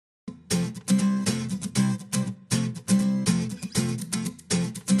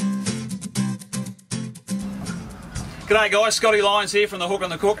G'day guys, Scotty Lyons here from The Hook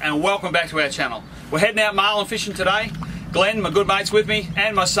and the Cook, and welcome back to our channel. We're heading out marlin fishing today. Glenn, my good mate's with me,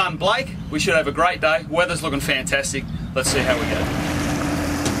 and my son Blake. We should have a great day. Weather's looking fantastic. Let's see how we go.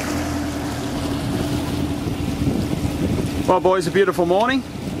 Well boys, a beautiful morning.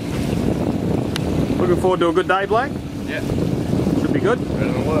 Looking forward to a good day, Blake? Yeah. Should be good.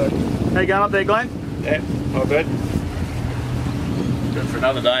 Better than work. How you going up there, Glenn? Yeah, not bad. Good for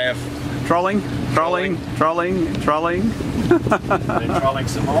another day of Trolling. Been trolling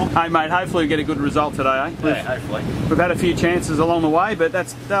some more. Hey mate, hopefully we get a good result today, eh? Yeah, hopefully. We've had a few chances along the way, but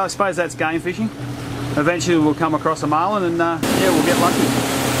I suppose that's game fishing. Eventually we'll come across a marlin and yeah, we'll get lucky.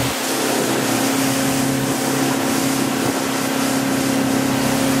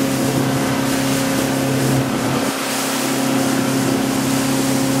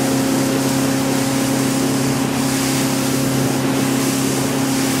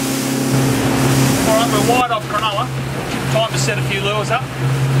 We're wide off Cronulla. Time to set a few lures up.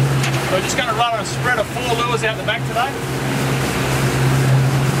 We're just going to run a spread of 4 lures out the back today.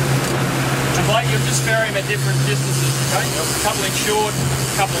 And Blake, you'll just vary them at different distances, okay? A couple in short,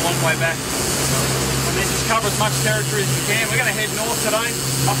 a couple a long way back. And then just cover as much territory as you can. We're going to head north today,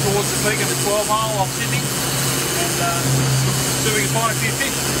 up towards the peak of the 12 Mile off Sydney. And see if we can find a few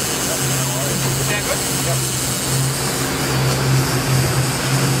fish. Sound good? Yep.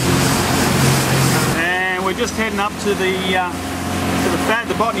 We're just heading up to the fad,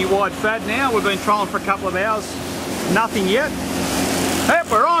 the Botany wide fad now. We've been trolling for a couple of hours. Nothing yet. Hey,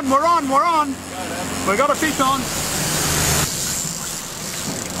 we're on. We've got a fish on.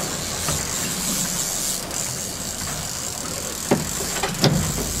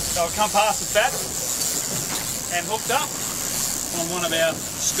 So we've come past the fad and hooked up on one of our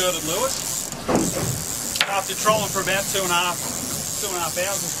skirted lures. After trolling for about two and a half hours,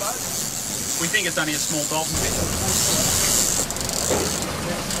 I suppose. We think it's only a small dolphin fish.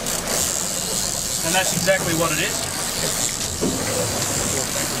 And that's exactly what it is.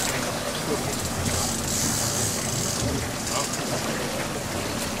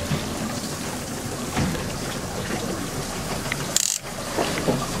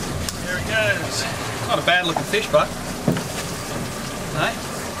 There he goes. Not a bad looking fish, but hey?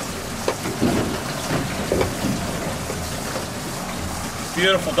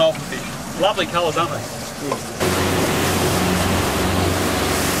 Beautiful dolphin fish. Lovely colours, aren't they?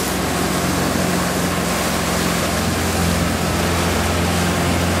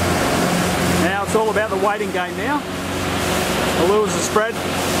 Now it's all about the waiting game now. The lures are spread,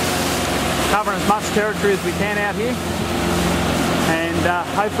 covering as much territory as we can out here, and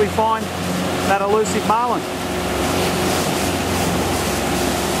hopefully find that elusive marlin.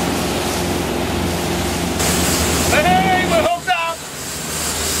 Hey, we're hooked up!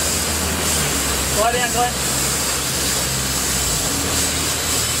 Slow down, Glenn.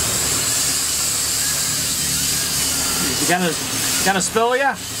 Is he gonna spill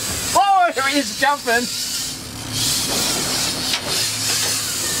you? Oh, here he is jumping.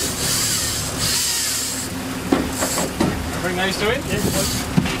 Bring these two in? Yeah.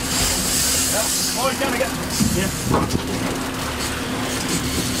 Oh, he's gonna get. Yeah.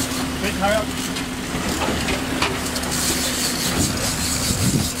 Quick, hurry up.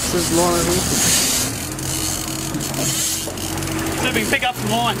 This line over here. See if we can pick up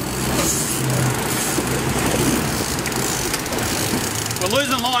some line. We're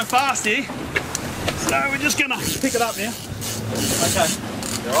losing line fast here, so we're just going to pick it up now. Okay.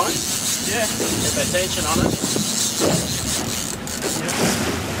 You alright? Yeah. Get that tension on it.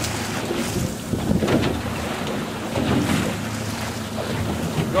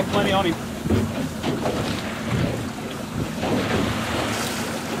 Yeah. Got plenty on him.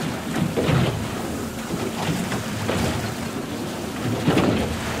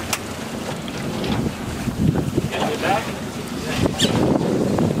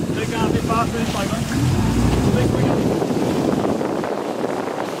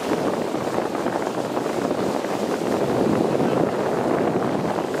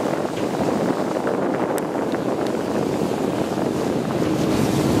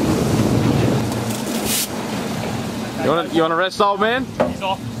 You want to rest, old man? He's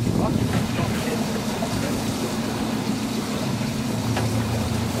off.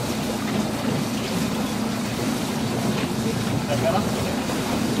 Is that better?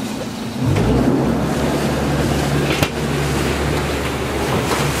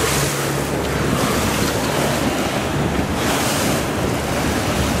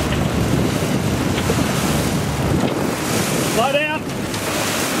 Slow down.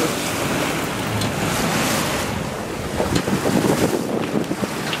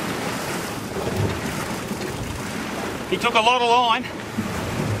 took a lot of line.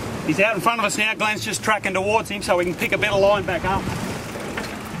 He's out in front of us now. Glenn's just tracking towards him so we can pick a bit of line back up.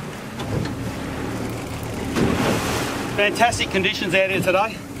 Fantastic conditions out here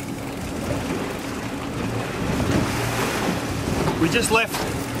today. We just left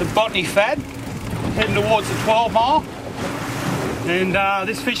the Botany Fad, heading towards the 12 mile. And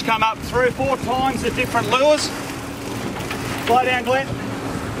this fish come up 3 or 4 times at different lures. Slow down, Glenn.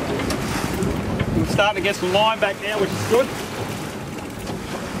 We're starting to get some line back now, which is good.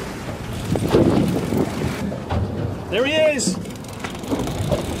 There he is.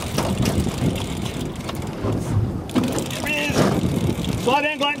 There he is. Slow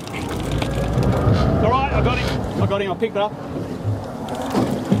down, Glenn. It's all right, I got him. I got him. I picked it up.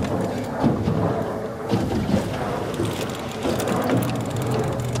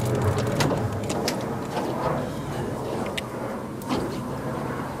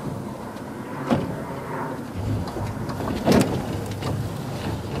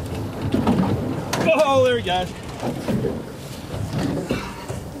 Oh, there he goes.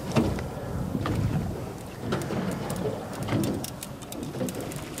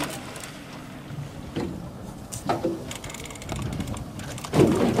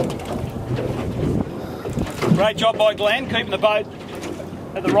 Great job by Glenn, keeping the boat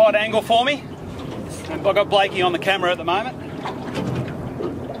at the right angle for me. And I've got Blakey on the camera at the moment.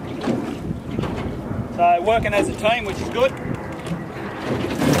 So working as a team, which is good.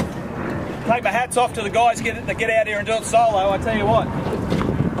 Take my hats off to the guys that get out here and do it solo. I tell you what,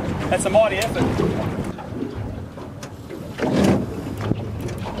 that's a mighty effort.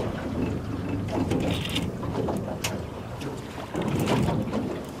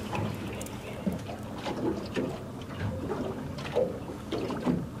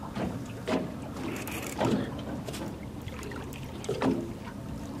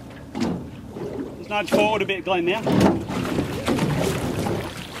 Just nudge forward a bit, Glenn, now.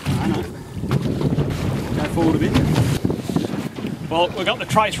 Forward a bit. Well, we've got the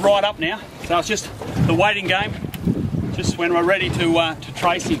trace right up now, so it's just the waiting game, just when we're ready to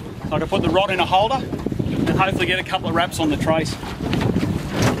trace him. So I can put the rod in a holder and hopefully get a couple of wraps on the trace.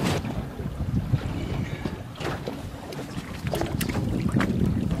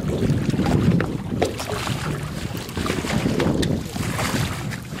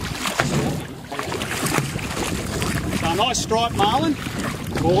 So a nice striped marlin.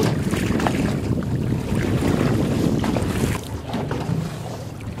 Forward.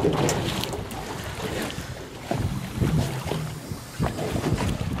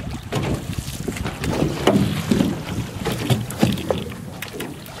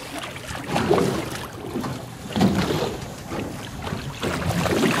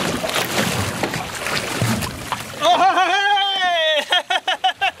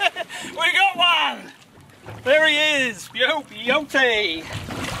 There he is, beauty.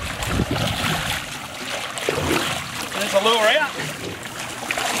 There's a lure out.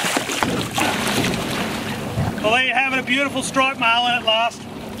 Well, there you have it, a beautiful striped marlin at last,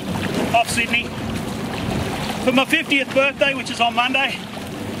 off Sydney. For my 50th birthday, which is on Monday.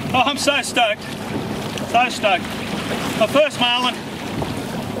 Oh, I'm so stoked, so stoked. My first marlin,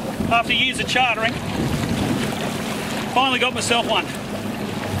 after years of chartering, finally got myself one.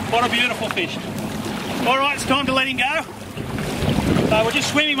 What a beautiful fish. All right, it's time to let him go. So we'll just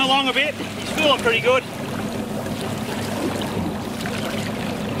swim him along a bit. He's feeling pretty good.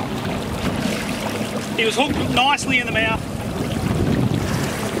 He was hooked nicely in the mouth.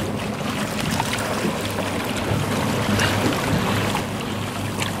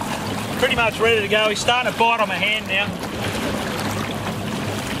 Pretty much ready to go. He's starting to bite on my hand now.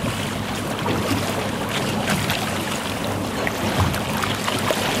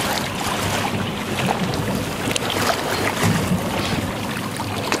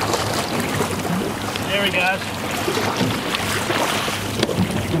 There he goes.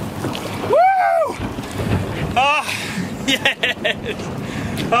 Woo! Oh,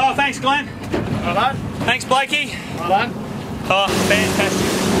 yes. Oh, thanks, Glenn. Well done. Thanks, Blakey. Well done. Oh, fantastic.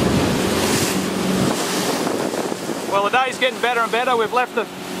 Well, the day's getting better and better. We've left the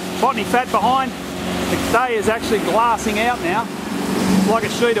Botany Fat behind. The day is actually glassing out now. It's like a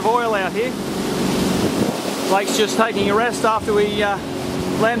sheet of oil out here. Blake's just taking a rest after we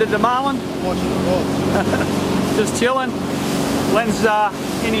landed the marlin. Watching the rod. Just chilling. Glenn's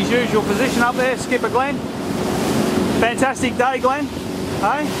in his usual position up there, Skipper Glenn. Fantastic day, Glenn.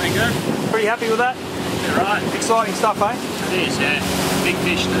 Hey? Thank you. Pretty happy with that? You're right. Exciting stuff, eh? It is, yeah. Big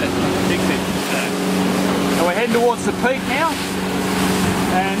fish there. Big fish. Yeah. So we're heading towards the peak now,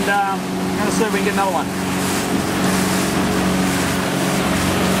 and we're going to see if we can get another one.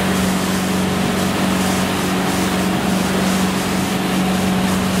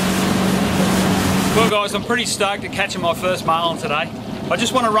 guys, I'm pretty stoked at catching my first marlin today. I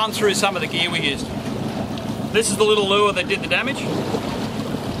just want to run through some of the gear we used. This is the little lure that did the damage.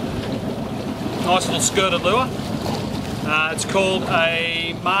 Nice little skirted lure. It's called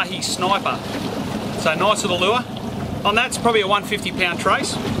a Mahi Sniper. So nice little lure. On that's probably a 150 pound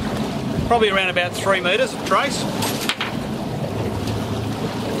trace. Probably around about 3 metres of trace.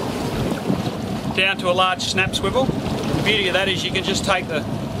 Down to a large snap swivel. The beauty of that is you can just take the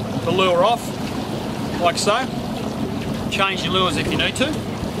lure off, like so. Change your lures if you need to.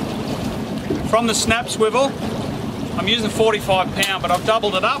 From the snap swivel, I'm using 45 pound, but I've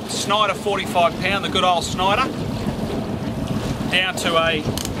doubled it up. Snyder 45 pound, the good old Snyder. Down to a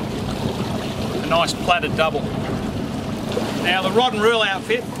nice plaited double. Now the rod and reel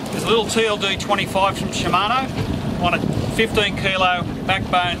outfit is a little TLD 25 from Shimano on a 15 kilo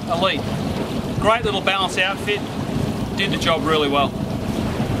backbone Elite. Great little balance outfit, did the job really well.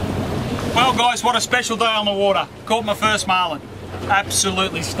 Well guys, what a special day on the water. Caught my first marlin.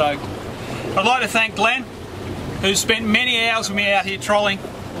 Absolutely stoked. I'd like to thank Glenn, who's spent many hours with me out here trolling,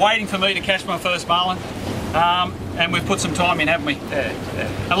 waiting for me to catch my first marlin. And we've put some time in, haven't we?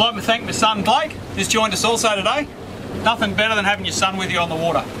 Yeah. I'd like to thank my son Blake, who's joined us also today. Nothing better than having your son with you on the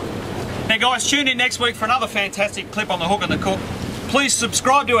water. Now guys, tune in next week for another fantastic clip on the hook and the cook. Please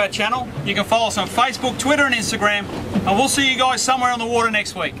subscribe to our channel. You can follow us on Facebook, Twitter and Instagram. And we'll see you guys somewhere on the water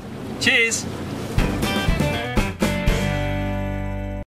next week. Cheers.